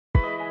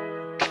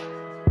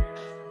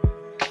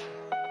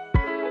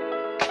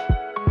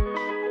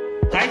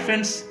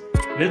friends,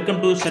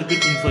 welcome to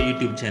Circuit Info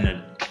YouTube channel.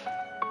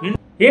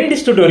 In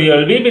this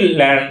tutorial, we will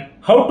learn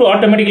how to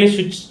automatically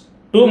switch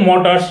two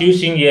motors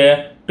using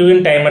a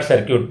twin timer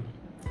circuit.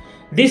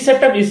 This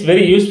setup is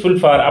very useful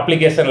for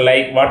applications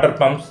like water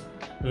pumps,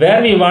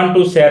 where we want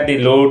to share the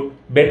load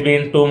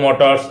between two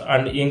motors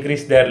and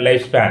increase their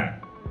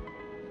lifespan.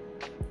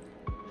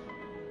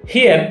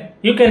 Here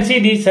you can see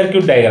the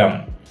circuit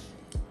diagram.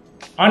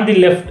 On the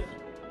left,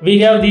 we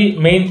have the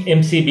main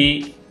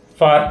MCB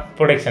for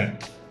protection.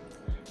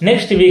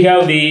 Next we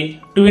have the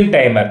twin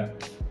timer,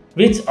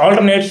 which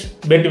alternates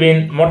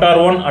between motor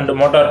 1 and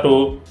motor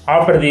 2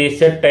 after the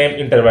set time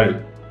interval.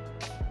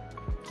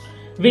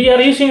 We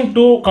are using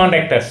two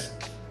contactors,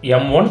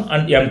 M1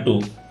 and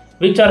M2,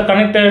 which are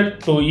connected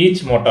to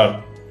each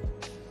motor.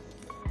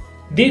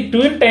 The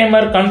twin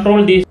timer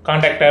controls these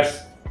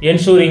contactors,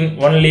 ensuring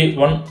only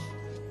one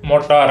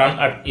motor run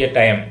at a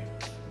time.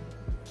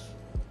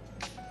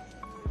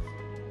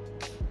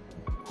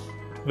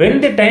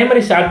 When the timer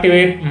is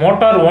activated,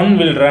 motor 1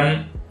 will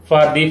run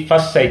for the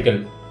first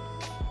cycle.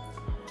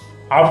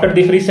 After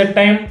the reset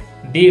time,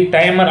 the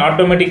timer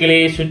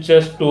automatically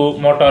switches to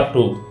motor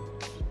 2.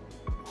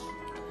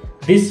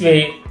 This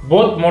way,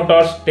 both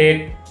motors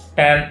take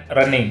turn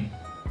running,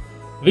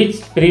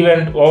 which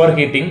prevent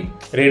overheating,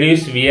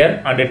 reduce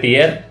wear and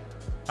tear,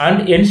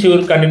 and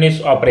ensure continuous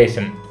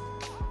operation.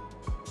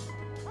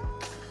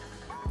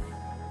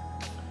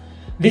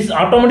 This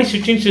automatic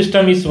switching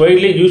system is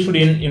widely used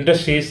in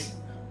industries,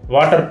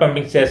 water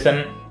pumping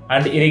station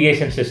and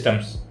irrigation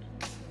systems.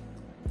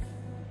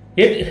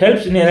 It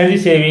helps in energy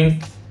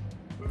saving,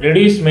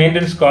 reduce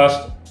maintenance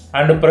cost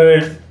and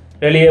provide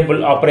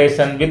reliable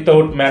operation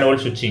without manual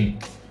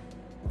switching.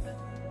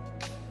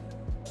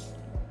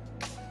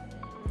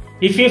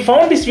 If you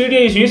found this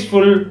video is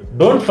useful,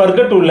 don't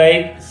forget to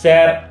like,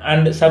 share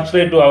and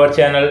subscribe to our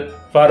channel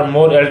for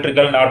more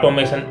electrical and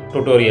automation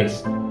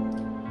tutorials.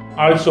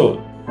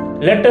 Also,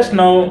 let us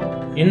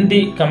know in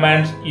the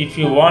comments if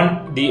you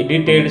want the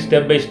detailed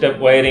step-by-step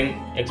wiring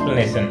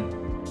explanation.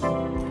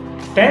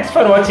 Thanks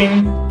for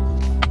watching.